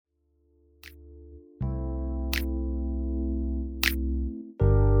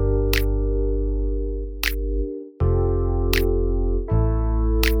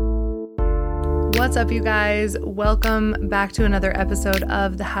What's up, you guys? Welcome back to another episode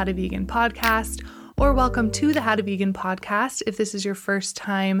of the How to Vegan podcast, or welcome to the How to Vegan podcast. If this is your first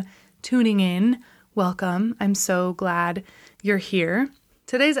time tuning in, welcome. I'm so glad you're here.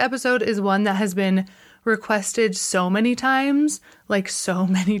 Today's episode is one that has been requested so many times,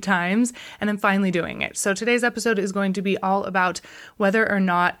 and I'm finally doing it. So today's episode is going to be all about whether or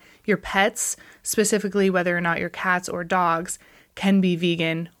not your pets, specifically whether or not your cats or dogs, can be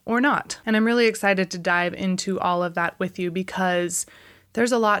vegan or not. And I'm really excited to dive into all of that with you because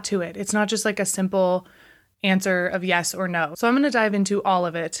there's a lot to it. It's not just like a simple answer of yes or no. So I'm going to dive into all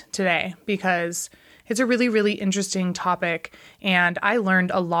of it today because it's a really, really interesting topic, and I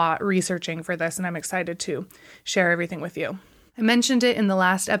learned a lot researching for this, and I'm excited to share everything with you. I mentioned it in the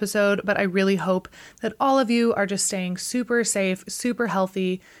last episode, but I really hope that all of you are just staying super safe, super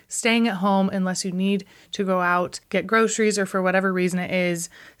healthy, staying at home unless you need to go out, get groceries, or for whatever reason it is,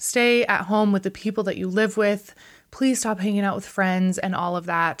 stay at home with the people that you live with. Please stop hanging out with friends and all of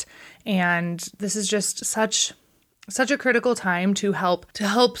that. And this is just such a critical time to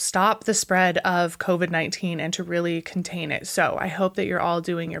help stop the spread of COVID-19 and to really contain it. So I hope that you're all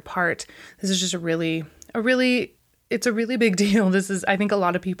doing your part. This is just it's a really big deal. I think a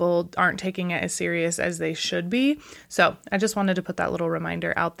lot of people aren't taking it as serious as they should be. So I just wanted to put that little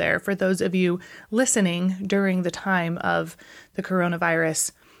reminder out there for those of you listening during the time of the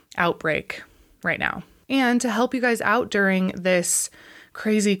coronavirus outbreak right now. And to help you guys out during this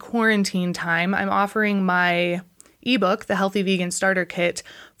crazy quarantine time, I'm offering my ebook, The Healthy Vegan Starter Kit,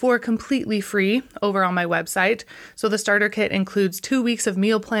 for completely free over on my website. So the starter kit includes 2 weeks of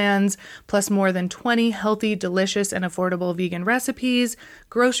meal plans, plus more than 20 healthy, delicious, and affordable vegan recipes,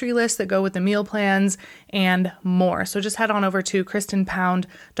 grocery lists that go with the meal plans, and more. So just head on over to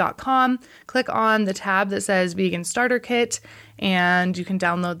KristenPound.com, click on the tab that says Vegan Starter Kit, and you can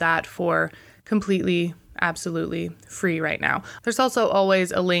download that for completely, absolutely free right now. There's also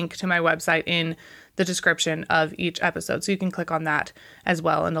always a link to my website in the description of each episode. So you can click on that as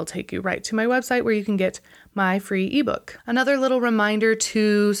well, and it'll take you right to my website where you can get my free ebook. Another little reminder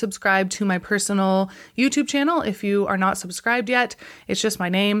to subscribe to my personal YouTube channel. If you are not subscribed yet, it's just my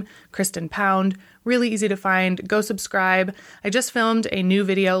name, Kristen Pound. Really easy to find. Go subscribe. I just filmed a new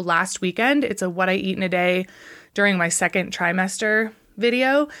video last weekend. It's a what I eat in a day during my second trimester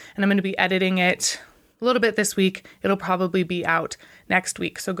video, and I'm going to be editing it a little bit this week. It'll probably be out next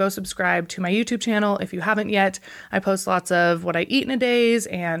week. So go subscribe to my YouTube channel if you haven't yet. I post lots of what I eat in a days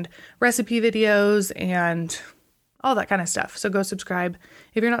and recipe videos and all that kind of stuff. So go subscribe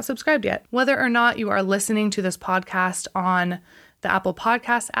if you're not subscribed yet. Whether or not you are listening to this podcast on the Apple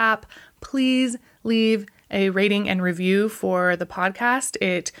Podcast app, please leave a rating and review for the podcast.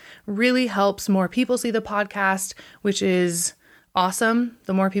 It really helps more people see the podcast, which is awesome.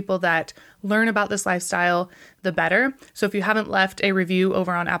 The more people that learn about this lifestyle, the better. So if you haven't left a review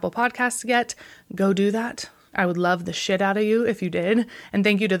over on Apple Podcasts yet, go do that. I would love the shit out of you if you did. And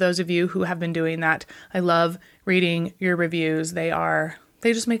thank you to those of you who have been doing that. I love reading your reviews. They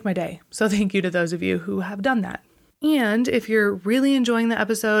just make my day. So thank you to those of you who have done that. And if you're really enjoying the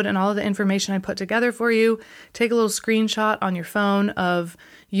episode and all of the information I put together for you, take a little screenshot on your phone of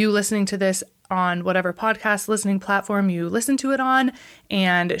you listening to this on whatever podcast listening platform you listen to it on,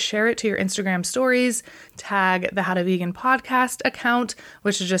 and share it to your Instagram stories. Tag the How to Vegan podcast account,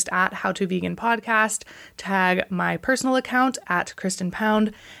 which is just at How to Vegan Podcast. Tag my personal account at Kristen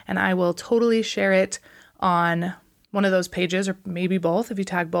Pound, and I will totally share it on one of those pages, or maybe both if you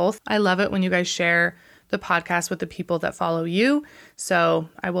tag both. I love it when you guys share the podcast with the people that follow you. So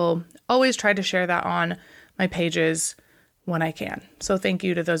I will always try to share that on my pages when I can. So thank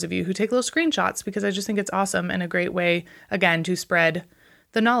you to those of you who take little screenshots, because I just think it's awesome and a great way, again, to spread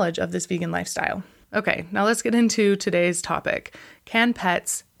the knowledge of this vegan lifestyle. Okay, now let's get into today's topic. Can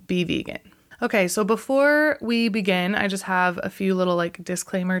pets be vegan? Okay, so before we begin, I just have a few little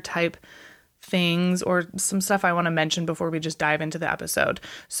disclaimer type things or some stuff I want to mention before we just dive into the episode.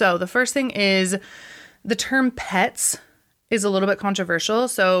 So the first thing is the term pets is a little bit controversial.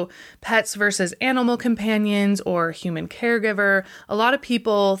 So pets versus animal companions or human caregiver. A lot of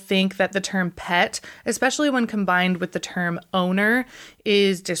people think that the term pet, especially when combined with the term owner,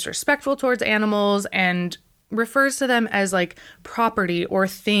 is disrespectful towards animals and refers to them as property or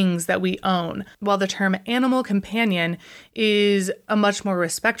things that we own, while the term animal companion is a much more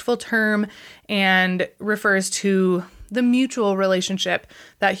respectful term and refers to the mutual relationship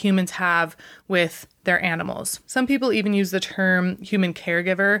that humans have with their animals. Some people even use the term human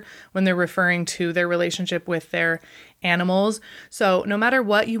caregiver when they're referring to their relationship with their animals. So no matter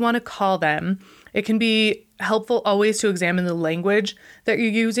what you want to call them, it can be helpful always to examine the language that you're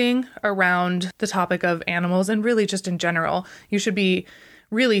using around the topic of animals, and really just in general. You should be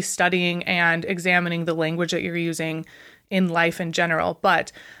really studying and examining the language that you're using in life in general.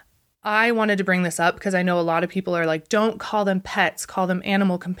 But I wanted to bring this up because I know a lot of people are like, don't call them pets, call them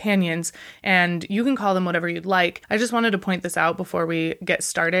animal companions, and you can call them whatever you'd like. I just wanted to point this out before we get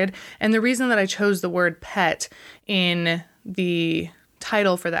started. And the reason that I chose the word pet in the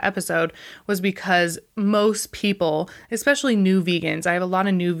title for the episode was because most people, especially new vegans, I have a lot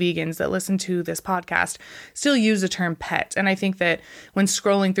of new vegans that listen to this podcast, still use the term pet. And I think that when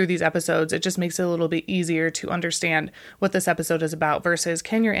scrolling through these episodes, it just makes it a little bit easier to understand what this episode is about versus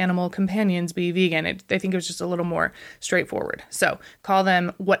can your animal companions be vegan? I think it was just a little more straightforward. So call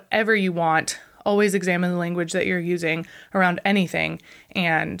them whatever you want. Always examine the language that you're using around anything.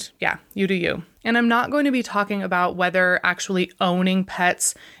 And yeah, you do you. And I'm not going to be talking about whether actually owning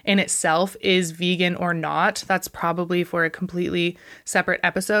pets in itself is vegan or not. That's probably for a completely separate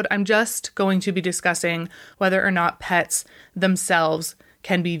episode. I'm just going to be discussing whether or not pets themselves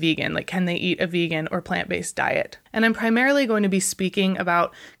can be vegan. Like, can they eat a vegan or plant-based diet? And I'm primarily going to be speaking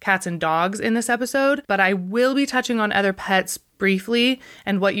about cats and dogs in this episode, but I will be touching on other pets briefly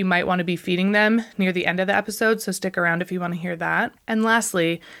and what you might want to be feeding them near the end of the episode, so stick around if you want to hear that. And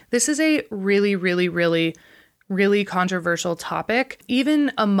lastly, this is a really controversial topic,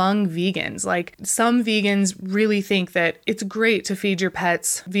 even among vegans. Like, some vegans really think that it's great to feed your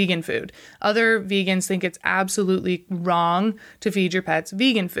pets vegan food. Other vegans think it's absolutely wrong to feed your pets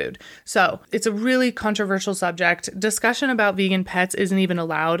vegan food. So it's a really controversial subject. Discussion about vegan pets isn't even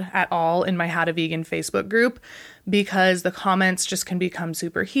allowed at all in my How to Vegan Facebook group, because the comments just can become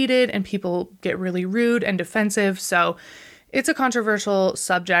super heated and people get really rude and defensive. So it's a controversial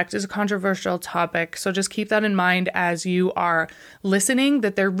subject, it's a controversial topic. So just keep that in mind as you are listening,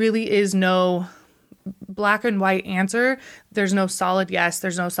 that there really is no black and white answer. There's no solid yes,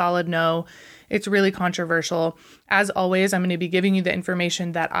 there's no solid no. It's really controversial. As always, I'm going to be giving you the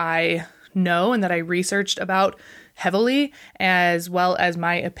information that I know and that I researched about heavily, as well as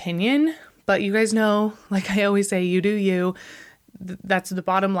my opinion. But you guys know, like I always say, you do you. That's the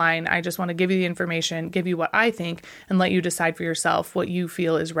bottom line. I just want to give you the information, give you what I think, and let you decide for yourself what you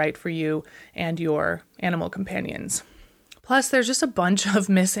feel is right for you and your animal companions. Plus, there's just a bunch of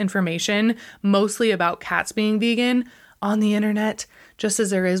misinformation, mostly about cats being vegan, on the internet, just as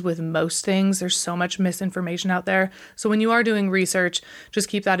there is with most things. There's so much misinformation out there. So when you are doing research, just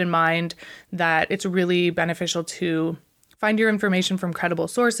keep that in mind, that it's really beneficial to find your information from credible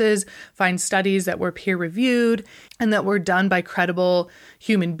sources, find studies that were peer-reviewed and that were done by credible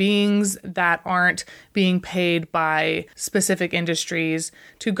human beings that aren't being paid by specific industries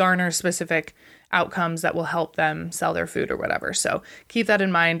to garner specific outcomes that will help them sell their food or whatever. So keep that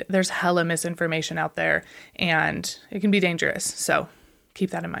in mind. There's hella misinformation out there and it can be dangerous. So keep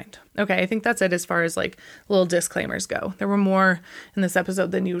that in mind. Okay, I think that's it as far as like little disclaimers go. There were more in this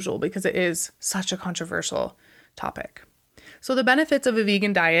episode than usual because it is such a controversial topic. So the benefits of a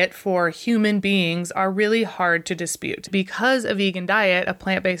vegan diet for human beings are really hard to dispute. Because a vegan diet, a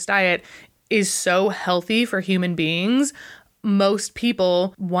plant-based diet, is so healthy for human beings, most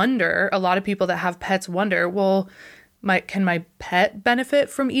people wonder, a lot of people that have pets wonder, well, can my pet benefit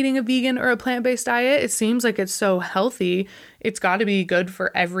from eating a vegan or a plant-based diet? It seems like it's so healthy. It's got to be good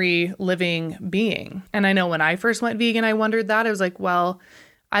for every living being. And I know when I first went vegan, I wondered that. I was like, well,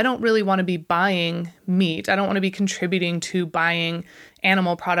 I don't really want to be buying meat. I don't want to be contributing to buying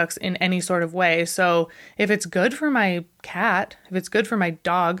animal products in any sort of way. So if it's good for my cat, if it's good for my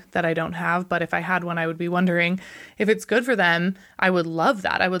dog that I don't have, but if I had one, I would be wondering if it's good for them. I would love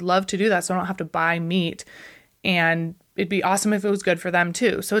that. I would love to do that so I don't have to buy meat. And it'd be awesome if it was good for them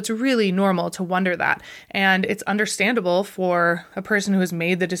too. So it's really normal to wonder that. And it's understandable for a person who has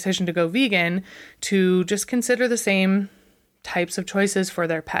made the decision to go vegan to just consider the same types of choices for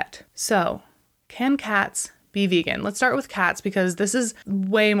their pet. So, can cats be vegan? Let's start with cats because this is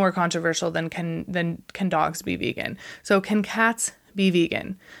way more controversial than can dogs be vegan. So, can cats be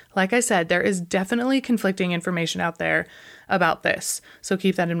vegan? Like I said, there is definitely conflicting information out there about this. So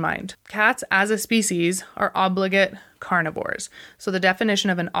keep that in mind. Cats as a species are obligate carnivores. So the definition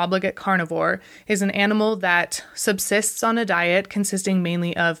of an obligate carnivore is an animal that subsists on a diet consisting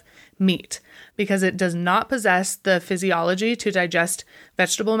mainly of meat because it does not possess the physiology to digest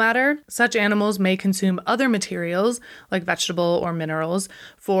vegetable matter. Such animals may consume other materials like vegetable or minerals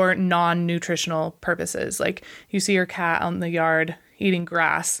for non-nutritional purposes. Like you see your cat out in the yard eating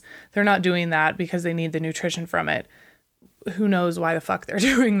grass. They're not doing that because they need the nutrition from it. Who knows why the fuck they're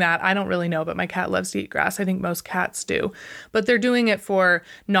doing that? I don't really know, but my cat loves to eat grass. I think most cats do. But they're doing it for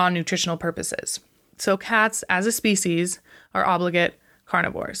non-nutritional purposes. So cats, as a species, are obligate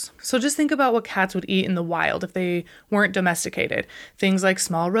carnivores. So just think about what cats would eat in the wild if they weren't domesticated. Things like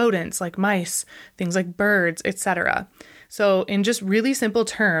small rodents, like mice, things like birds, etc. So in just really simple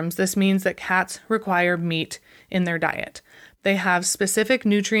terms, this means that cats require meat in their diet. They have specific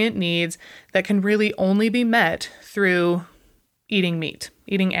nutrient needs that can really only be met through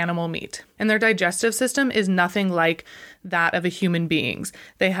eating animal meat. And their digestive system is nothing like that of a human being's.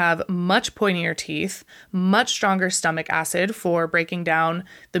 They have much pointier teeth, much stronger stomach acid for breaking down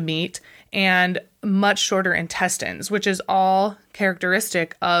the meat, and much shorter intestines, which is all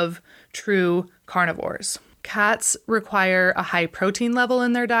characteristic of true carnivores. Cats require a high protein level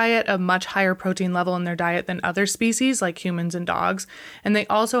in their diet, a much higher protein level in their diet than other species like humans and dogs. And they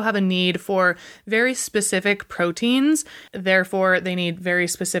also have a need for very specific proteins. Therefore, they need very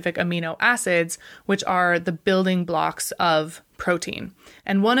specific amino acids, which are the building blocks of protein.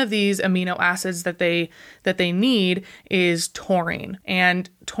 And one of these amino acids that they need is taurine.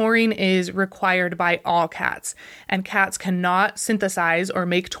 And taurine is required by all cats. And cats cannot synthesize or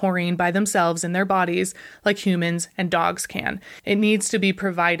make taurine by themselves in their bodies like humans and dogs can. It needs to be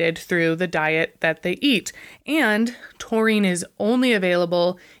provided through the diet that they eat. And taurine is only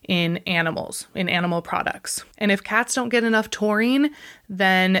available in animals, in animal products. And if cats don't get enough taurine,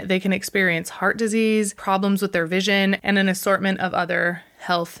 then they can experience heart disease, problems with their vision, and an assortment of other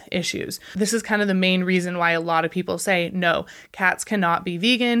health issues. This is kind of the main reason why a lot of people say, no, cats cannot be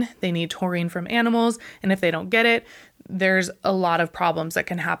vegan. They need taurine from animals. And if they don't get it, there's a lot of problems that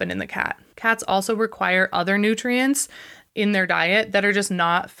can happen in the cat. Cats also require other nutrients in their diet that are just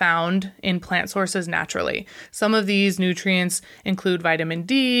not found in plant sources naturally. Some of these nutrients include vitamin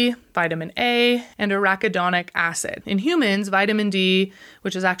D, vitamin A, and arachidonic acid. In humans, vitamin D,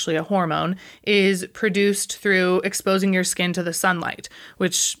 which is actually a hormone, is produced through exposing your skin to the sunlight,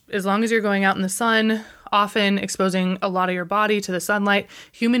 which as long as you're going out in the sun, often exposing a lot of your body to the sunlight,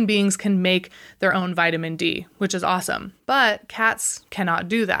 human beings can make their own vitamin D, which is awesome. But cats cannot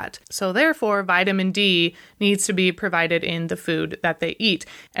do that. So therefore, vitamin D needs to be provided in the food that they eat.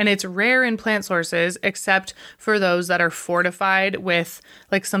 And it's rare in plant sources, except for those that are fortified with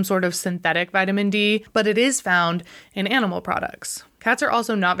like some sort of synthetic vitamin D, but it is found in animal products. Cats are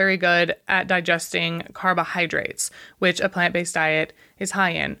also not very good at digesting carbohydrates, which a plant-based diet is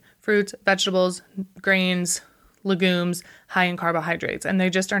high in. Fruits, vegetables, grains, legumes, high in carbohydrates, and they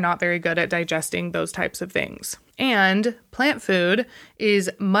just are not very good at digesting those types of things. And plant food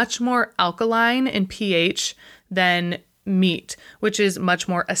is much more alkaline in pH than meat, which is much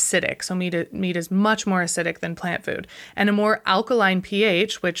more acidic. So meat is much more acidic than plant food. And a more alkaline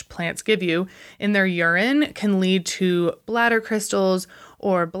pH, which plants give you, in their urine can lead to bladder crystals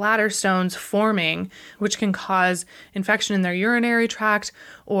or bladder stones forming, which can cause infection in their urinary tract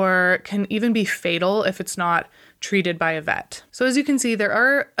or can even be fatal if it's not treated by a vet. So as you can see, there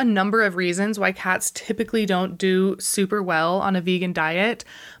are a number of reasons why cats typically don't do super well on a vegan diet,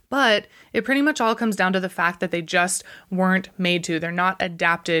 but it pretty much all comes down to the fact that they just weren't made to. They're not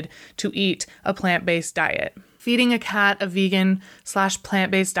adapted to eat a plant-based diet. Feeding a cat a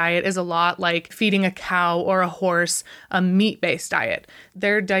vegan/plant-based diet is a lot like feeding a cow or a horse a meat-based diet.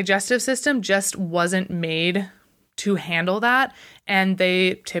 Their digestive system just wasn't made to handle that, and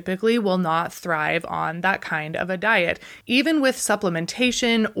they typically will not thrive on that kind of a diet. Even with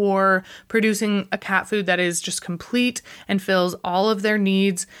supplementation or producing a cat food that is just complete and fills all of their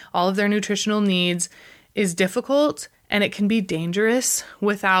needs, all of their nutritional needs, is difficult, and it can be dangerous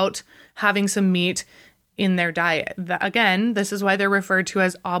without having some meat in their diet. Again, this is why they're referred to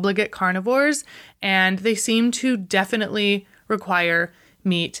as obligate carnivores, and they seem to definitely require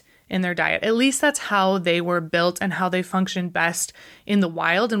meat in their diet. At least that's how they were built and how they function best in the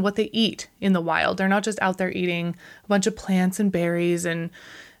wild and what they eat in the wild. They're not just out there eating a bunch of plants and berries and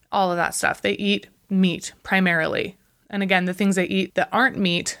all of that stuff. They eat meat primarily. And again, the things they eat that aren't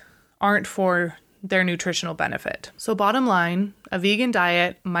meat aren't for their nutritional benefit. So bottom line, a vegan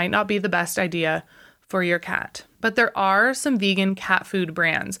diet might not be the best idea for your cat. But there are some vegan cat food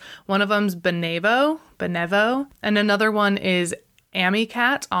brands. One of them's Benevo, and another one is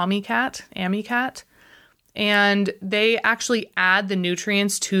Amicat. and they actually add the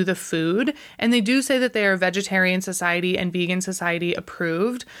nutrients to the food. And they do say that they are Vegetarian Society and Vegan Society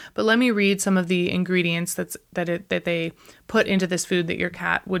approved. But let me read some of the ingredients that they put into this food that your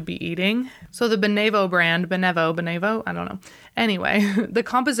cat would be eating. So the Benevo brand, Benevo, I don't know. Anyway, the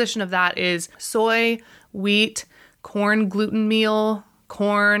composition of that is soy, wheat, corn gluten meal,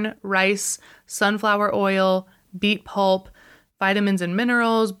 corn, rice, sunflower oil, beet pulp, vitamins and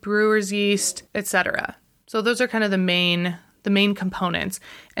minerals, brewer's yeast, etc. So those are kind of the main components.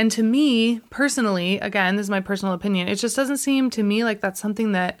 And to me, personally, again, this is my personal opinion, it just doesn't seem to me like that's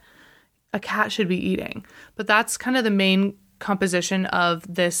something that a cat should be eating. But that's kind of the main composition of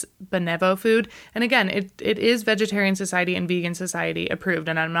this Benevo food. And again, it is Vegetarian Society and Vegan Society approved.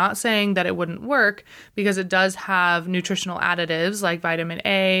 And I'm not saying that it wouldn't work, because it does have nutritional additives like vitamin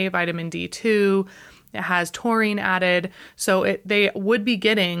A, vitamin D2, it has taurine added, so they would be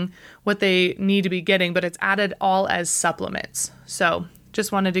getting what they need to be getting, but it's added all as supplements. So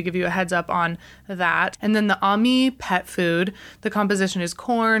just wanted to give you a heads up on that. And then the Ami pet food, the composition is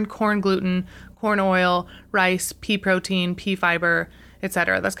corn gluten, corn oil, rice, pea protein, pea fiber,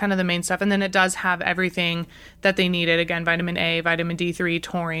 etc. That's kind of the main stuff. And then it does have everything that they needed. Again, vitamin A, vitamin D3,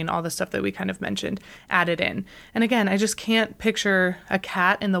 taurine, all the stuff that we kind of mentioned added in. And again, I just can't picture a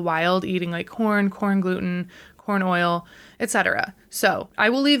cat in the wild eating like corn gluten, corn oil, etc. So I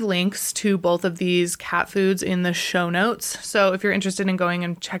will leave links to both of these cat foods in the show notes. So if you're interested in going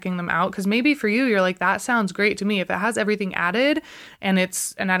and checking them out, because maybe for you, you're like, that sounds great to me. If it has everything added and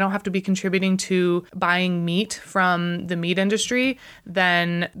I don't have to be contributing to buying meat from the meat industry,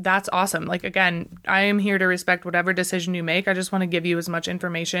 then that's awesome. Like, again, I am here to respect whatever decision you make. I just want to give you as much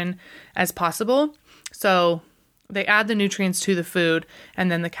information as possible. So they add the nutrients to the food,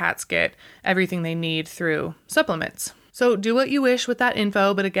 and then the cats get everything they need through supplements. So do what you wish with that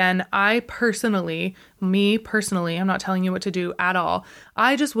info. But again, me personally, I'm not telling you what to do at all.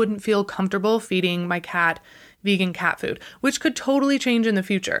 I just wouldn't feel comfortable feeding my cat vegan cat food, which could totally change in the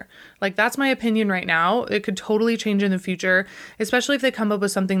future. Like, that's my opinion right now. It could totally change in the future, especially if they come up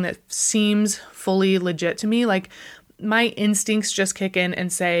with something that seems fully legit to me. Like, my instincts just kick in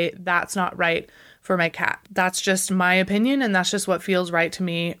and say, that's not right for my cat. That's just my opinion, and that's just what feels right to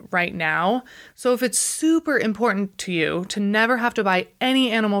me right now. So if it's super important to you to never have to buy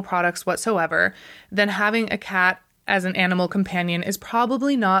any animal products whatsoever, then having a cat as an animal companion is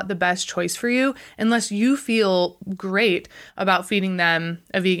probably not the best choice for you, unless you feel great about feeding them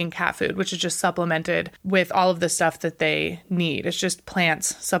a vegan cat food, which is just supplemented with all of the stuff that they need. It's just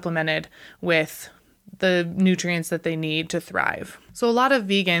plants supplemented with the nutrients that they need to thrive. So a lot of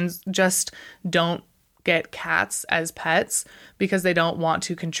vegans just don't get cats as pets because they don't want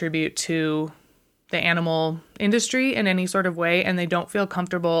to contribute to the animal industry in any sort of way, and they don't feel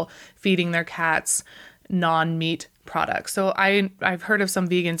comfortable feeding their cats non-meat products. So I've heard of some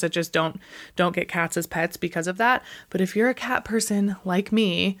vegans that just don't get cats as pets because of that. But if you're a cat person like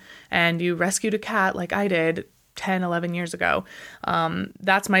me and you rescued a cat like I did 10, 11 years ago,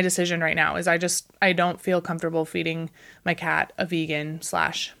 that's my decision right now, is I don't feel comfortable feeding my cat a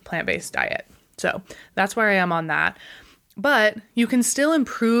vegan/plant-based diet. So that's where I am on that. But you can still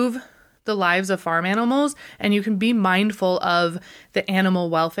improve the lives of farm animals, and you can be mindful of the animal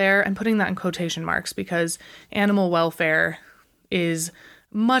welfare, and putting that in quotation marks, because animal welfare is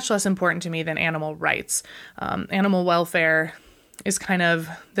much less important to me than animal rights. Animal welfare is kind of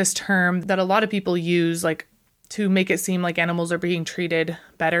this term that a lot of people use, like, to make it seem like animals are being treated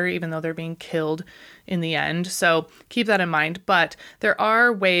better, even though they're being killed in the end. So keep that in mind. But there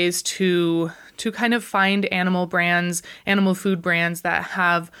are ways to kind of find animal food brands that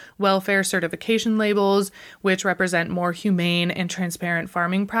have welfare certification labels, which represent more humane and transparent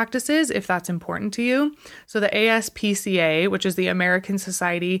farming practices, if that's important to you. So the ASPCA, which is the American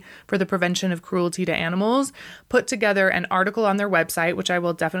Society for the Prevention of Cruelty to Animals, put together an article on their website, which I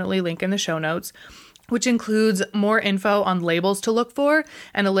will definitely link in the show notes, which includes more info on labels to look for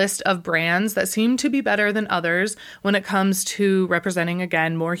and a list of brands that seem to be better than others when it comes to representing,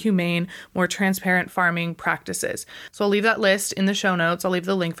 again, more humane, more transparent farming practices. So I'll leave that list in the show notes. I'll leave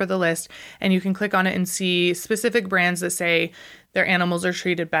the link for the list, and you can click on it and see specific brands that say their animals are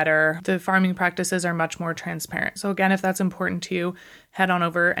treated better. The farming practices are much more transparent. So again, if that's important to you, head on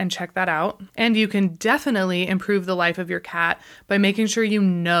over and check that out. And you can definitely improve the life of your cat by making sure you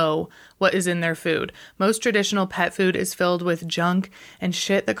know what is in their food. Most traditional pet food is filled with junk and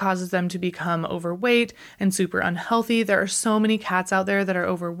shit that causes them to become overweight and super unhealthy. There are so many cats out there that are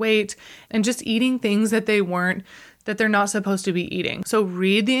overweight and just eating things that they weren't that they're not supposed to be eating. So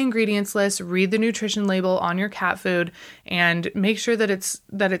read the ingredients list, read the nutrition label on your cat food, and make sure that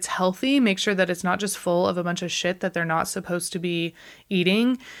it's healthy. Make sure that it's not just full of a bunch of shit that they're not supposed to be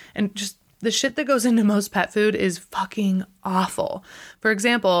eating. And just the shit that goes into most pet food is fucking awful. For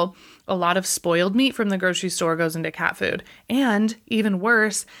example, a lot of spoiled meat from the grocery store goes into cat food. And even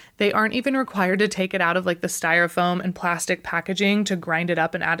worse, they aren't even required to take it out of like the styrofoam and plastic packaging to grind it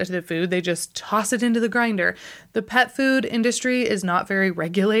up and add it to the food. They just toss it into the grinder. The pet food industry is not very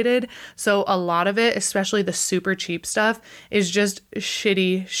regulated. So a lot of it, especially the super cheap stuff, is just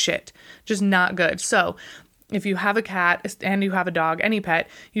shitty shit. Just not good. So if you have a cat and you have a dog, any pet,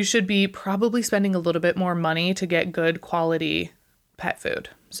 you should be probably spending a little bit more money to get good quality pet food.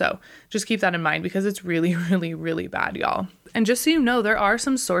 So just keep that in mind because it's really, really, really bad, y'all. And just so you know, there are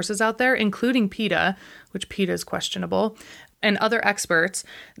some sources out there, including PETA, which PETA is questionable, and other experts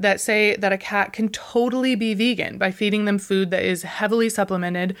that say that a cat can totally be vegan by feeding them food that is heavily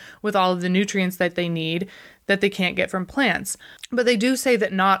supplemented with all of the nutrients that they need that they can't get from plants. But they do say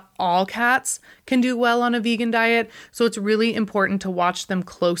that not all cats can do well on a vegan diet, so it's really important to watch them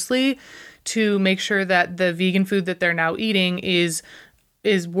closely to make sure that the vegan food that they're now eating is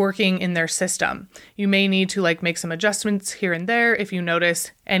working in their system. You may need to like make some adjustments here and there if you notice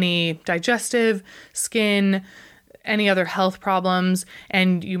any digestive, skin, any other health problems,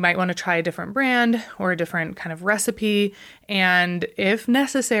 and you might want to try a different brand or a different kind of recipe. And if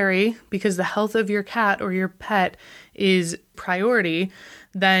necessary, because the health of your cat or your pet is priority,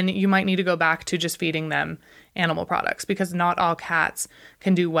 then you might need to go back to just feeding them animal products because not all cats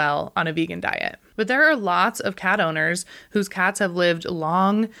can do well on a vegan diet. But there are lots of cat owners whose cats have lived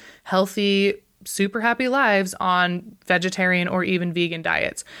long, healthy, super happy lives on vegetarian or even vegan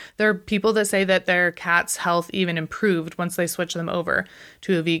diets. There are people that say that their cat's health even improved once they switch them over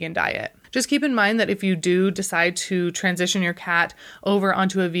to a vegan diet. Just keep in mind that if you do decide to transition your cat over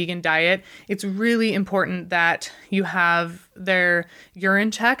onto a vegan diet, it's really important that you have their urine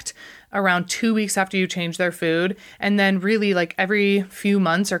checked around 2 weeks after you change their food. And then really like every few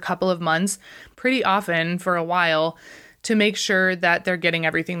months or couple of months, pretty often for a while, to make sure that they're getting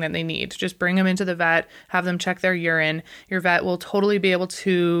everything that they need. Just bring them into the vet, have them check their urine. Your vet will totally be able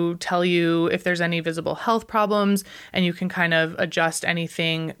to tell you if there's any visible health problems, and you can kind of adjust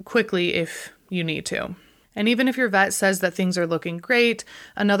anything quickly if you need to. And even if your vet says that things are looking great,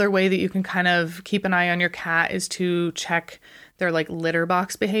 another way that you can kind of keep an eye on your cat is to check their like litter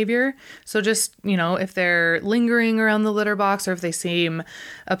box behavior. So just, if they're lingering around the litter box or if they seem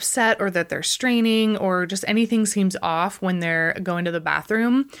upset or that they're straining or just anything seems off when they're going to the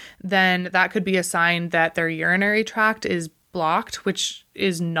bathroom, then that could be a sign that their urinary tract is blocked, which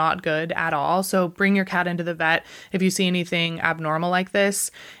is not good at all. So bring your cat into the vet if you see anything abnormal like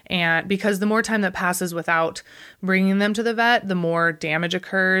this. And because the more time that passes without bringing them to the vet, the more damage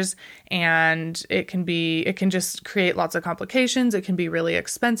occurs, and it can just create lots of complications. It can be really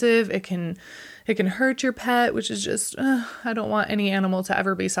expensive. It can hurt your pet, which is just, I don't want any animal to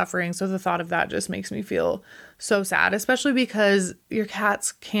ever be suffering. So the thought of that just makes me feel so sad, especially because your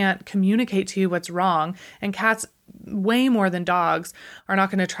cats can't communicate to you what's wrong. And cats, way more than dogs, are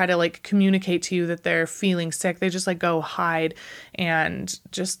not going to try to like communicate to you that they're feeling sick. They just like go hide and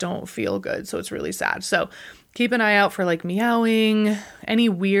just don't feel good. So it's really sad. So keep an eye out for like meowing, any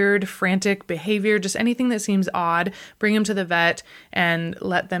weird, frantic behavior, just anything that seems odd. Bring them to the vet and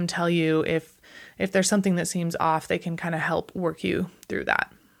let them tell you if there's something that seems off. They can kind of help work you through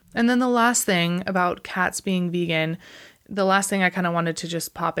that. And then the last thing about cats being vegan, the last thing I kind of wanted to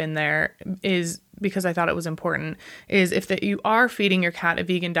just pop in there is, because I thought it was important, is if that you are feeding your cat a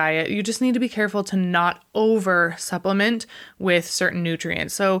vegan diet, you just need to be careful to not over supplement with certain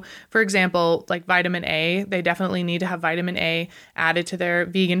nutrients. So for example, like vitamin A, they definitely need to have vitamin A added to their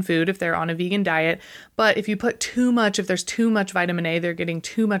vegan food if they're on a vegan diet. But if you put if there's too much vitamin A, they're getting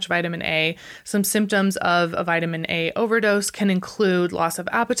too much vitamin A. Some symptoms of a vitamin A overdose can include loss of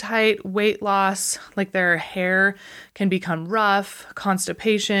appetite, weight loss, like their hair can become rough,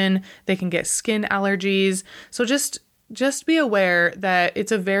 constipation, they can get skin allergies. So just be aware that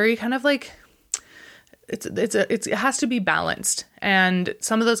it's a very kind of like, it has to be balanced. And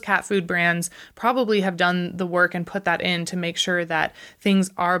some of those cat food brands probably have done the work and put that in to make sure that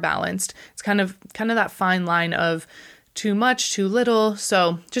things are balanced. It's kind of that fine line of too much, too little.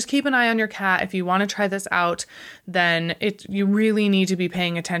 So just keep an eye on your cat. If you want to try this out, then you really need to be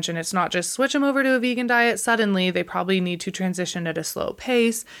paying attention. It's not just switch them over to a vegan diet suddenly. They probably need to transition at a slow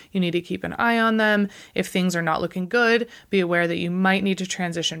pace. You need to keep an eye on them. If things are not looking good, be aware that you might need to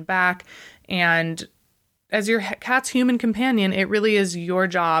transition back. And as your cat's human companion, it really is your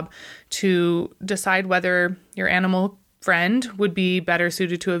job to decide whether your animal friend would be better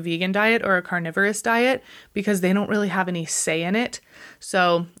suited to a vegan diet or a carnivorous diet, because they don't really have any say in it.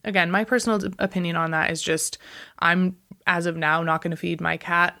 So again, my personal opinion on that is just, I'm, as of now, not going to feed my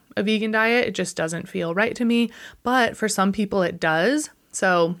cat a vegan diet. It just doesn't feel right to me. But for some people it does.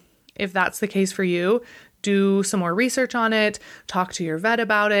 So if that's the case for you, do some more research on it, talk to your vet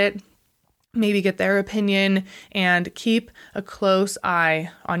about it, maybe get their opinion, and keep a close eye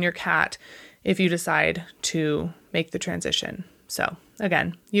on your cat if you decide to make the transition. So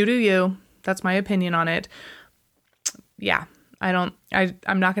again, you do you. That's my opinion on it. Yeah, I'm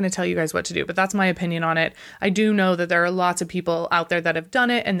not going to tell you guys what to do, but that's my opinion on it. I do know that there are lots of people out there that have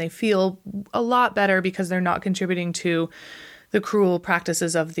done it and they feel a lot better because they're not contributing to the cruel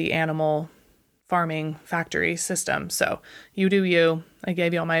practices of the animal farming factory system. So you do you. I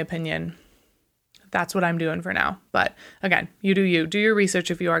gave you all my opinion. That's what I'm doing for now. But again, you do you. Do your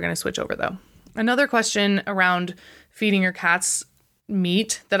research if you are going to switch over though. Another question around feeding your cats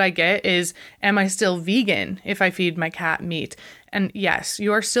meat that I get is, am I still vegan if I feed my cat meat? And yes,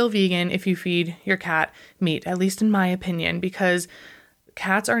 you are still vegan if you feed your cat meat, at least in my opinion, because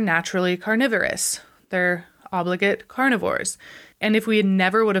cats are naturally carnivorous. They're obligate carnivores. And if we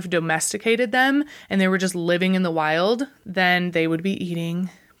never would have domesticated them and they were just living in the wild, then they would be eating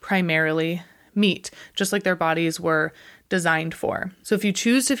primarily meat, just like their bodies were designed for. So if you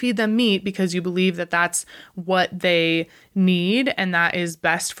choose to feed them meat because you believe that that's what they need and that is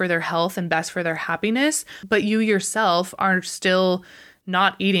best for their health and best for their happiness, but you yourself are still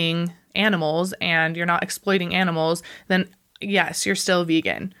not eating animals and you're not exploiting animals, then yes, you're still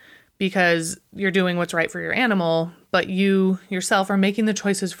vegan because you're doing what's right for your animal, but you yourself are making the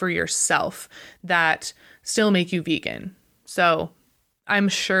choices for yourself that still make you vegan. So I'm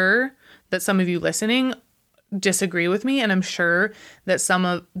sure that some of you listening disagree with me, and I'm sure that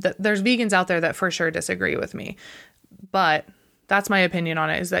there's vegans out there that for sure disagree with me. But that's my opinion on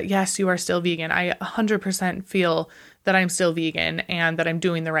it, is that yes, you are still vegan. I 100% feel that I'm still vegan and that I'm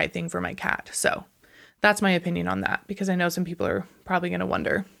doing the right thing for my cat. So that's my opinion on that, because I know some people are probably going to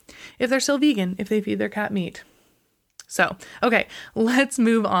wonder if they're still vegan if they feed their cat meat. So, okay, let's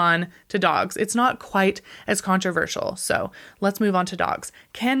move on to dogs. It's not quite as controversial, so let's move on to dogs.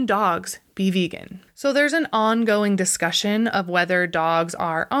 Can dogs be vegan? So there's an ongoing discussion of whether dogs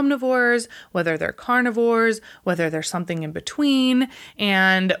are omnivores, whether they're carnivores, whether there's something in between,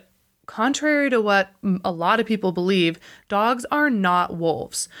 and contrary to what a lot of people believe, dogs are not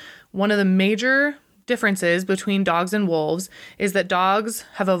wolves. One of the major differences between dogs and wolves is that dogs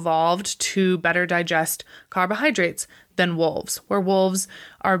have evolved to better digest carbohydrates than wolves, where wolves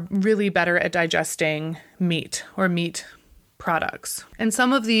are really better at digesting meat or meat products. And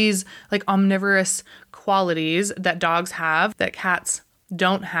some of these like omnivorous qualities that dogs have that cats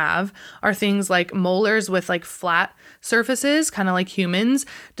don't have are things like molars with like flat surfaces, kind of like humans,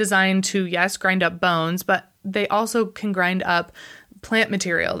 designed to, yes, grind up bones, but they also can grind up plant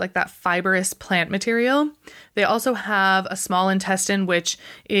material, like that fibrous plant material. They also have a small intestine, which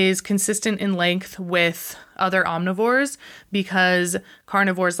is consistent in length with other omnivores, because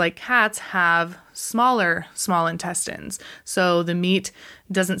carnivores like cats have smaller small intestines. So the meat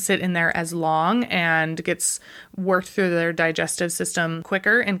doesn't sit in there as long and gets worked through their digestive system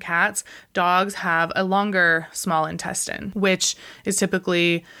quicker in cats. Dogs have a longer small intestine, which is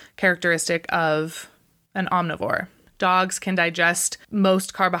typically characteristic of an omnivore. Dogs can digest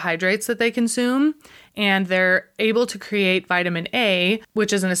most carbohydrates that they consume, and they're able to create vitamin A,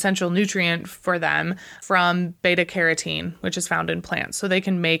 which is an essential nutrient for them, from beta carotene, which is found in plants. So they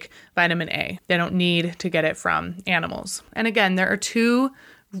can make vitamin A. They don't need to get it from animals. And again, there are two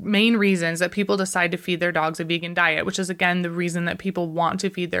main reasons that people decide to feed their dogs a vegan diet, which is again the reason that people want to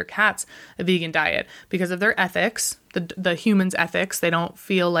feed their cats a vegan diet, because of their ethics, the humans' ethics. They don't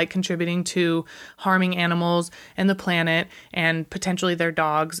feel like contributing to harming animals and the planet and potentially their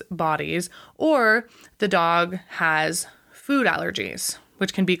dogs' bodies, or the dog has food allergies,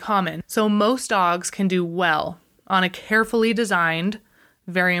 which can be common. So most dogs can do well on a carefully designed,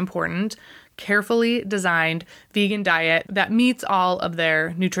 very important, carefully designed vegan diet that meets all of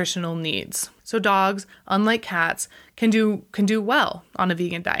their nutritional needs. So dogs, unlike cats, can do well on a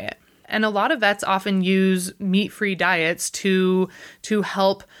vegan diet. And a lot of vets often use meat-free diets to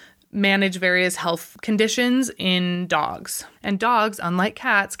help manage various health conditions in dogs. And dogs, unlike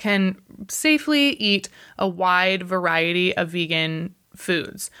cats, can safely eat a wide variety of vegan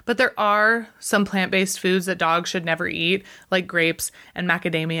foods. But there are some plant-based foods that dogs should never eat, like grapes and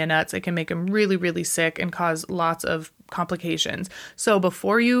macadamia nuts. It can make them really, really sick and cause lots of complications. So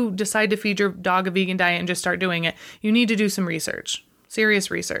before you decide to feed your dog a vegan diet and just start doing it, you need to do some research, serious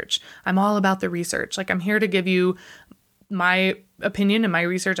research. I'm all about the research. Like, I'm here to give you my opinion and my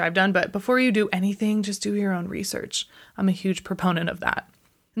research I've done, but before you do anything, just do your own research. I'm a huge proponent of that.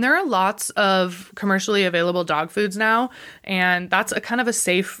 And there are lots of commercially available dog foods now, and that's a kind of a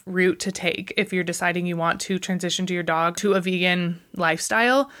safe route to take if you're deciding you want to transition to your dog to a vegan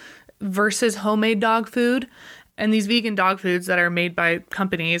lifestyle versus homemade dog food. And these vegan dog foods that are made by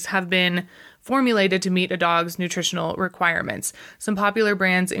companies have been formulated to meet a dog's nutritional requirements. Some popular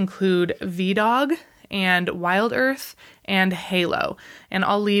brands include VDog and Wild Earth and Halo. And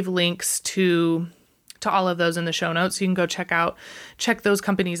I'll leave links to all of those in the show notes. So you can go check those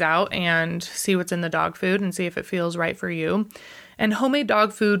companies out and see what's in the dog food and see if it feels right for you. And homemade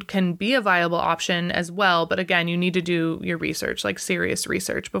dog food can be a viable option as well. But again, you need to do your research, like serious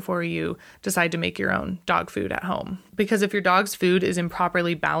research, before you decide to make your own dog food at home. Because if your dog's food is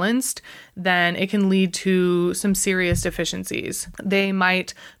improperly balanced, then it can lead to some serious deficiencies. They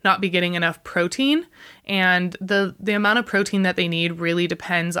might not be getting enough protein, and the amount of protein that they need really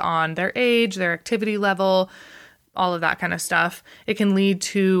depends on their age, their activity level, all of that kind of stuff. It can lead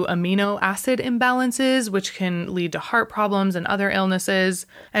to amino acid imbalances, which can lead to heart problems and other illnesses.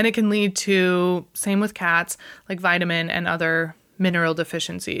 And it can lead to, same with cats, like vitamin and other mineral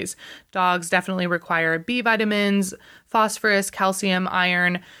deficiencies. Dogs definitely require B vitamins, phosphorus, calcium,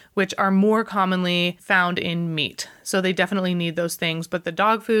 iron, which are more commonly found in meat. So they definitely need those things, but the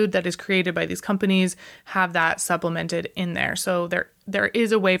dog food that is created by these companies have that supplemented in there. So there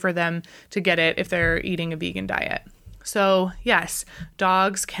is a way for them to get it if they're eating a vegan diet. So yes,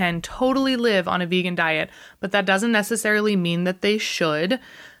 dogs can totally live on a vegan diet, but that doesn't necessarily mean that they should.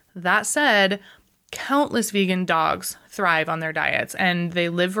 That said, countless vegan dogs thrive on their diets and they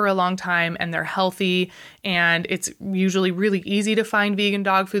live for a long time and they're healthy, and it's usually really easy to find vegan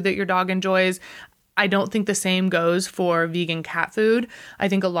dog food that your dog enjoys. I don't think the same goes for vegan cat food. I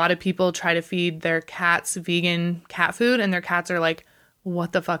think a lot of people try to feed their cats vegan cat food and their cats are like,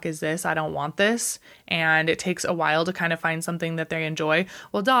 what the fuck is this? I don't want this. And it takes a while to kind of find something that they enjoy.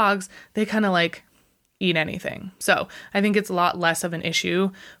 Well, dogs, they kind of like eat anything. So I think it's a lot less of an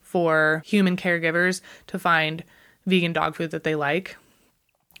issue for human caregivers to find vegan dog food that they like.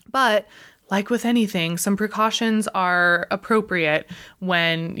 But like with anything, some precautions are appropriate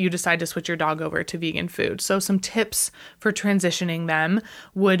when you decide to switch your dog over to vegan food. So some tips for transitioning them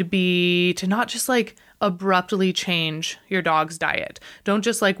would be to not just like abruptly change your dog's diet. Don't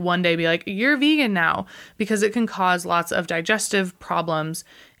just like one day be like, you're vegan now, because it can cause lots of digestive problems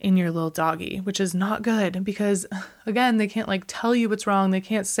in your little doggy, which is not good because again, they can't like tell you what's wrong. They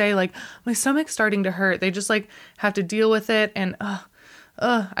can't say like, my stomach's starting to hurt. They just like have to deal with it. And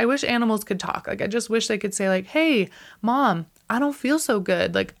I wish animals could talk. Like, I just wish they could say like, hey, mom, I don't feel so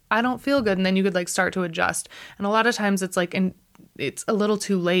good. Like, I don't feel good. And then you could like start to adjust. And a lot of times it's like, it's a little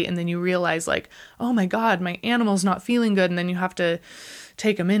too late. And then you realize like, oh my God, my animal's not feeling good. And then you have to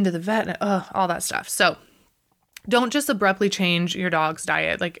take them into the vet and all that stuff. So don't just abruptly change your dog's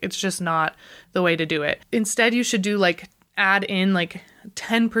diet. Like, it's just not the way to do it. Instead, you should do like add in like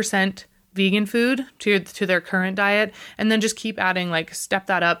 10% vegan food to their current diet, and then just keep adding, like step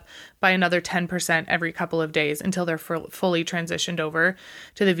that up by another 10% every couple of days until they're fully transitioned over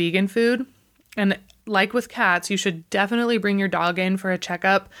to the vegan food. And like with cats, you should definitely bring your dog in for a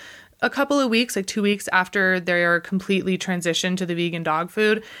checkup a couple of weeks, like 2 weeks after they're completely transitioned to the vegan dog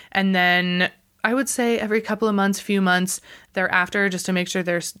food. And then I would say every couple of months, few months thereafter, just to make sure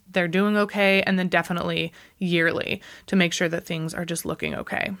they're doing okay. And then definitely yearly to make sure that things are just looking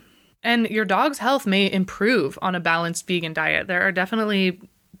okay. And your dog's health may improve on a balanced vegan diet. There are definitely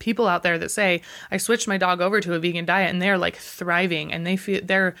people out there that say, I switched my dog over to a vegan diet and they're like thriving and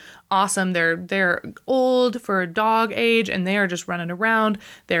they're awesome. They're old for dog age and they are just running around.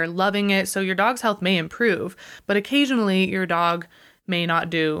 They're loving it. So your dog's health may improve, but occasionally your dog may not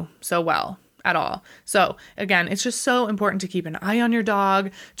do so well at all. So again, it's just so important to keep an eye on your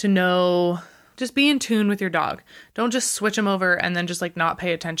dog, to know, just be in tune with your dog. Don't just switch them over and then just like not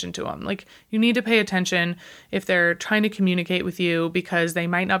pay attention to them. Like, you need to pay attention if they're trying to communicate with you because they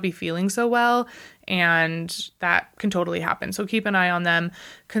might not be feeling so well, and that can totally happen. So keep an eye on them.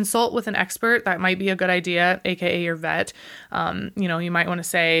 Consult with an expert. That might be a good idea, aka your vet. You might want to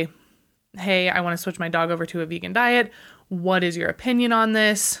say, hey, I want to switch my dog over to a vegan diet. What is your opinion on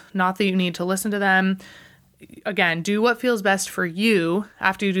this? Not that you need to listen to them. Again, do what feels best for you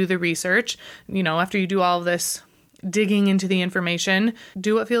after you do the research. After you do all of this digging into the information,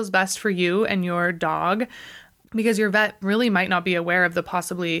 do what feels best for you and your dog. because your vet really might not be aware of the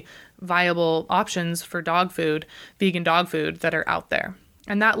possibly viable options for dog food, vegan dog food that are out there.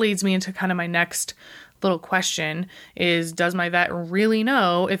 And that leads me into kind of my next little question is, does my vet really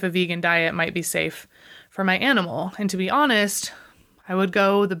know if a vegan diet might be safe for my animal? And to be honest, I would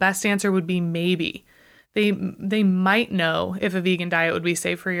go, the best answer would be maybe. They might know if a vegan diet would be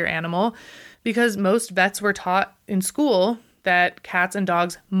safe for your animal, because most vets were taught in school that cats and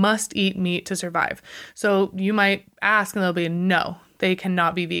dogs must eat meat to survive. So you might ask and they'll be, no, they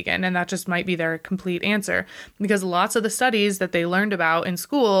cannot be vegan. And that just might be their complete answer, because lots of the studies that they learned about in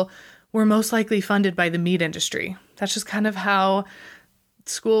school were most likely funded by the meat industry. That's just kind of how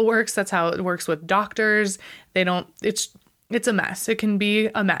school works. That's how it works with doctors. It's a mess. It can be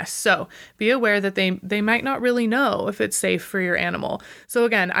a mess. So be aware that they might not really know if it's safe for your animal. So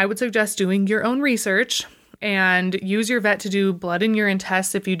again, I would suggest doing your own research and use your vet to do blood and urine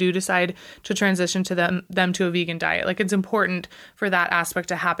tests if you do decide to transition to them to a vegan diet. Like, it's important for that aspect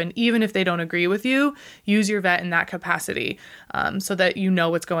to happen. Even if they don't agree with you, use your vet in that capacity so that you know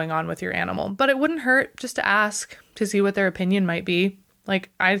what's going on with your animal. But it wouldn't hurt just to ask to see what their opinion might be.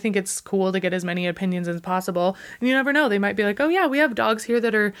 Like, I think it's cool to get as many opinions as possible. And you never know. They might be like, oh yeah, we have dogs here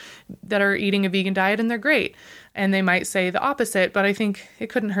that are eating a vegan diet and they're great. And they might say the opposite, but I think it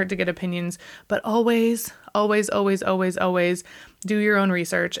couldn't hurt to get opinions. But always, always, always, always, always do your own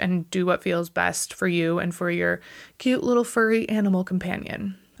research and do what feels best for you and for your cute little furry animal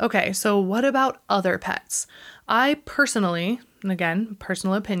companion. Okay, so what about other pets? I personally, and again,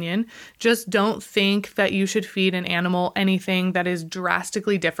 personal opinion, just don't think that you should feed an animal anything that is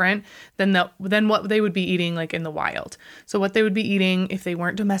drastically different than what they would be eating like in the wild. So what they would be eating if they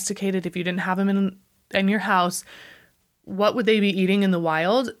weren't domesticated, if you didn't have them in your house, what would they be eating in the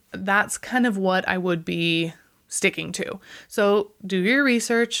wild? That's kind of what I would be sticking to. So do your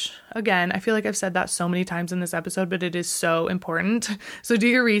research. Again, I feel like I've said that so many times in this episode, but it is so important. So do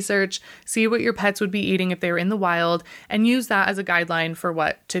your research, see what your pets would be eating if they were in the wild, and use that as a guideline for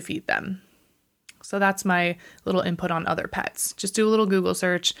what to feed them. So that's my little input on other pets. Just do a little Google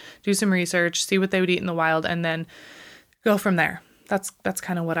search, do some research, see what they would eat in the wild, and then go from there. That's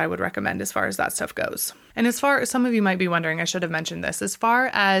kind of what I would recommend as far as that stuff goes. And as far as some of you might be wondering, I should have mentioned this, as far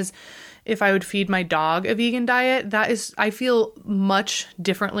as if I would feed my dog a vegan diet, I feel much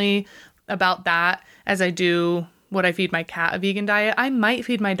differently about that as I do would I feed my cat a vegan diet. I might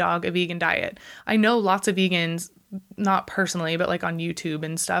feed my dog a vegan diet. I know lots of vegans, not personally, but like on YouTube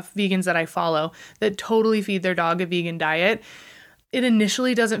and stuff, vegans that I follow that totally feed their dog a vegan diet. It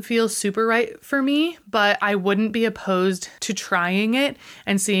initially doesn't feel super right for me, but I wouldn't be opposed to trying it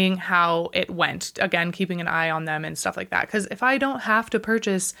and seeing how it went. Again, keeping an eye on them and stuff like that. Because if I don't have to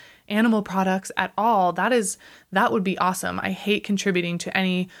purchase animal products at all, that would be awesome. I hate contributing to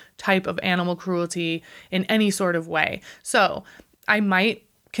any type of animal cruelty in any sort of way. So I might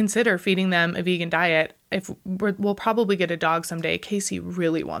consider feeding them a vegan diet. We'll probably get a dog someday. Casey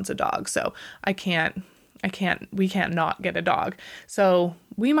really wants a dog, so we can't not get a dog. So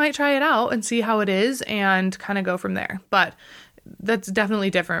we might try it out and see how it is and kind of go from there. But that's definitely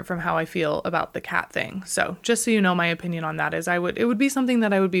different from how I feel about the cat thing. So just so you know, my opinion on that is it would be something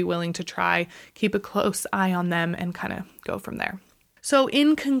that I would be willing to try, keep a close eye on them, and kind of go from there. So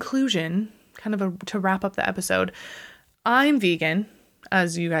in conclusion, to wrap up the episode, I'm vegan,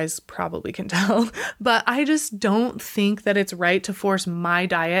 as you guys probably can tell, but I just don't think that it's right to force my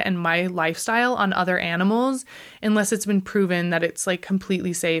diet and my lifestyle on other animals unless it's been proven that it's like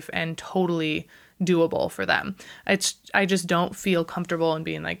completely safe and totally doable for them. I just don't feel comfortable in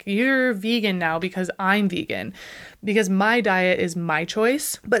being like, you're vegan now because I'm vegan, because my diet is my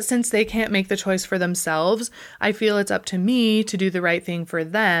choice. But since they can't make the choice for themselves, I feel it's up to me to do the right thing for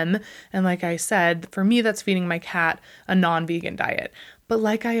them. And like I said, for me, that's feeding my cat a non-vegan diet. But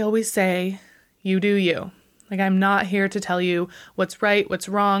like I always say, you do you. Like, I'm not here to tell you what's right, what's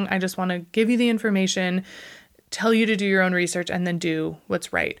wrong. I just want to give you the information, tell you to do your own research, and then do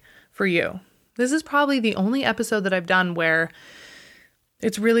what's right for you. This is probably the only episode that I've done where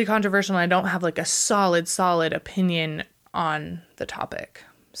it's really controversial and I don't have like a solid opinion on the topic.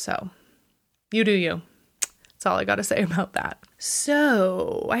 So you do you. That's all I got to say about that.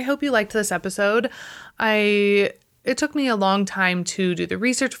 So I hope you liked this episode. It took me a long time to do the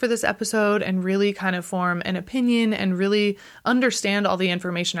research for this episode and really kind of form an opinion and really understand all the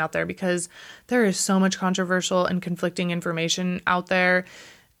information out there, because there is so much controversial and conflicting information out there.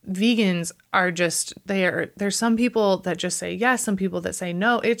 Vegans are just, there's some people that just say yes, some people that say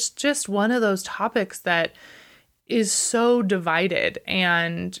no. It's just one of those topics that is so divided,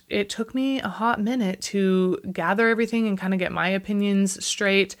 and it took me a hot minute to gather everything and kind of get my opinions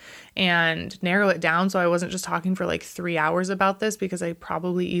straight and narrow it down so I wasn't just talking for like 3 hours about this, because I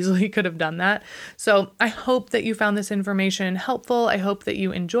probably easily could have done that. So I hope that you found this information helpful. I hope that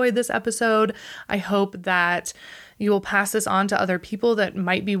you enjoyed this episode. I hope that you will pass this on to other people that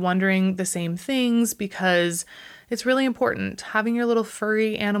might be wondering the same things, because it's really important. Having your little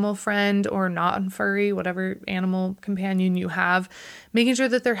furry animal friend, or not furry, whatever animal companion you have, making sure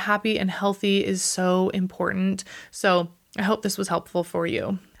that they're happy and healthy is so important. So I hope this was helpful for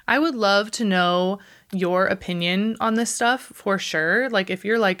you. I would love to know your opinion on this stuff for sure. Like if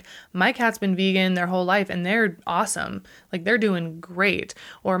you're like, my cat's been vegan their whole life and they're awesome, like they're doing great,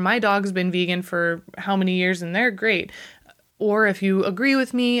 or my dog's been vegan for how many years and they're great. Or if you agree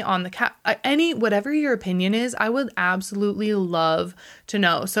with me on the cat, whatever your opinion is, I would absolutely love to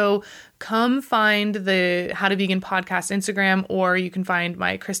know. So come find the How to Vegan podcast Instagram, or you can find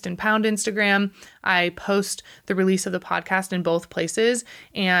my Kristen Pound Instagram. I post the release of the podcast in both places,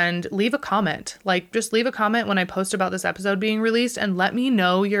 and leave a comment. Like just leave a comment when I post about this episode being released and let me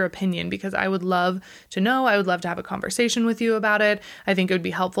know your opinion, because I would love to know. I would love to have a conversation with you about it. I think it would be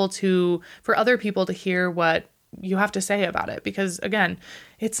helpful for other people to hear what you have to say about it, because again,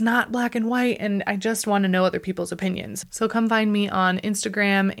 it's not black and white, and I just want to know other people's opinions. So come find me on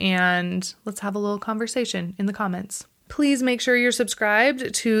Instagram and let's have a little conversation in the comments. Please make sure you're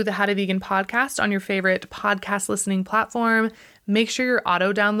subscribed to the How to Vegan podcast on your favorite podcast listening platform. Make sure your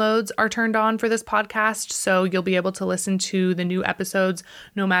auto downloads are turned on for this podcast, so you'll be able to listen to the new episodes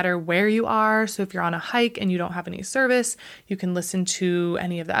no matter where you are. So if you're on a hike and you don't have any service, you can listen to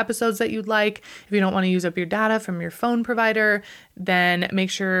any of the episodes that you'd like. If you don't want to use up your data from your phone provider, then make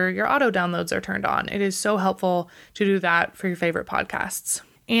sure your auto downloads are turned on. It is so helpful to do that for your favorite podcasts.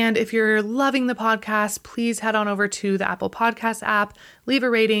 And if you're loving the podcast, please head on over to the Apple Podcast app, leave a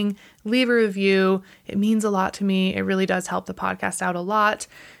rating, leave a review. It means a lot to me. It really does help the podcast out a lot.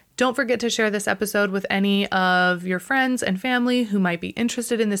 Don't forget to share this episode with any of your friends and family who might be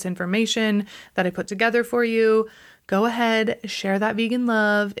interested in this information that I put together for you. Go ahead, share that vegan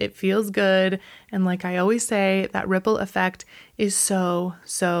love. It feels good. And like I always say, that ripple effect is so,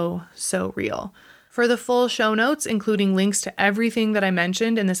 so, so real. For the full show notes, including links to everything that I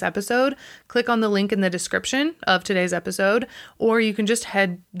mentioned in this episode, click on the link in the description of today's episode, or you can just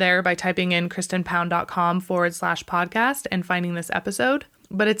head there by typing in kristenpound.com/podcast and finding this episode.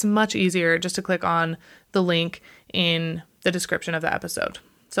 But it's much easier just to click on the link in the description of the episode.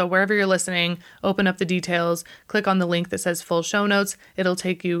 So wherever you're listening, open up the details, click on the link that says full show notes. It'll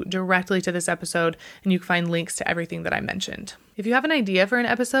take you directly to this episode, and you can find links to everything that I mentioned. If you have an idea for an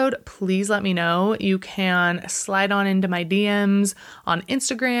episode, please let me know. You can slide on into my DMs on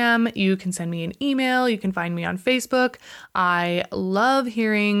Instagram. You can send me an email. You can find me on Facebook. I love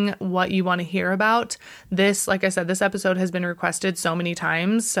hearing what you want to hear about. This, like I said, this episode has been requested so many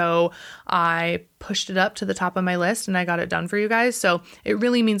times, so I pushed it up to the top of my list and I got it done for you guys. So it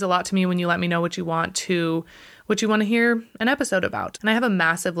really means a lot to me when you let me know what you want to hear an episode about. And I have a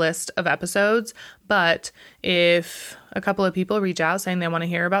massive list of episodes, but if a couple of people reach out saying they want to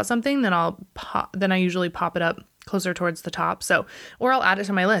hear about something, then I usually pop it up closer towards the top. So, or I'll add it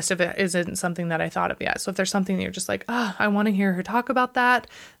to my list if it isn't something that I thought of yet. So if there's something that you're just like, I want to hear her talk about that,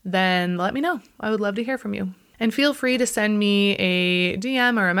 then let me know. I would love to hear from you. And feel free to send me a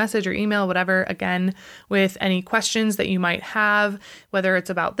DM or a message or email, whatever, again, with any questions that you might have, whether it's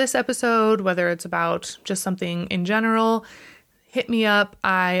about this episode, whether it's about just something in general. Hit me up.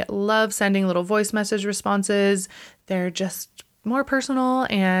 I love sending little voice message responses. They're just more personal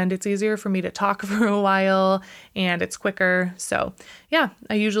and it's easier for me to talk for a while and it's quicker. So yeah,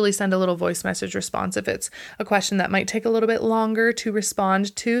 I usually send a little voice message response if it's a question that might take a little bit longer to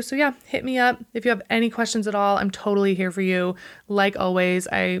respond to. So yeah, hit me up. If you have any questions at all, I'm totally here for you. Like always,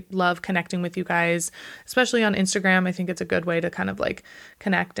 I love connecting with you guys, especially on Instagram. I think it's a good way to kind of like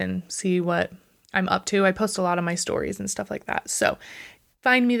connect and see what I'm up to. I post a lot of my stories and stuff like that. So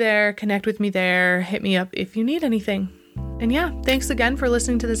find me there, connect with me there, hit me up if you need anything. And yeah, thanks again for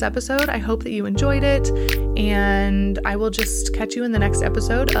listening to this episode. I hope that you enjoyed it, and I will just catch you in the next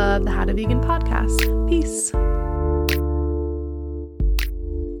episode of the How to Vegan podcast. Peace.